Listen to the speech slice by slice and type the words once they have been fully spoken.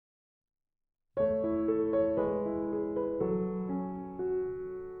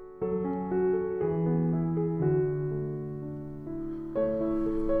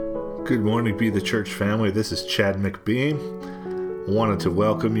Good morning, Be the Church family. This is Chad McBean. Wanted to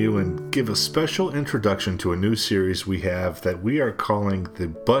welcome you and give a special introduction to a new series we have that we are calling the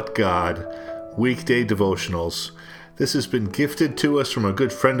But God Weekday Devotionals. This has been gifted to us from a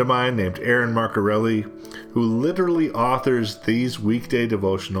good friend of mine named Aaron Marcarelli, who literally authors these weekday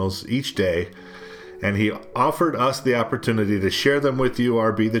devotionals each day, and he offered us the opportunity to share them with you,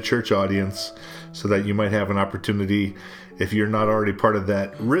 our Be the Church audience, so that you might have an opportunity, if you're not already part of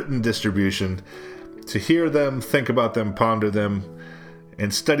that written distribution, to hear them, think about them, ponder them,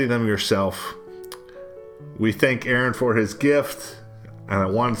 and study them yourself. We thank Aaron for his gift, and I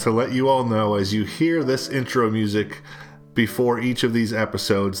wanted to let you all know as you hear this intro music before each of these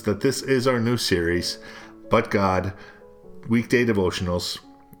episodes that this is our new series, But God Weekday Devotionals.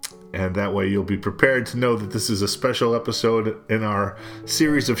 And that way you'll be prepared to know that this is a special episode in our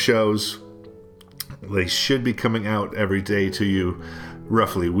series of shows. They should be coming out every day to you,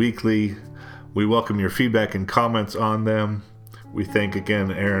 roughly weekly. We welcome your feedback and comments on them. We thank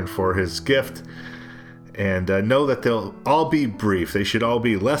again Aaron for his gift. And know that they'll all be brief. They should all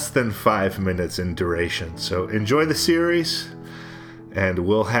be less than 5 minutes in duration. So enjoy the series, and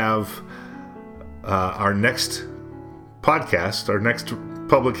we'll have our next podcast, our next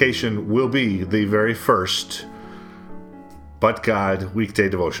publication will be the very first But God Weekday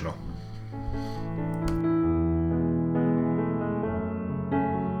Devotional.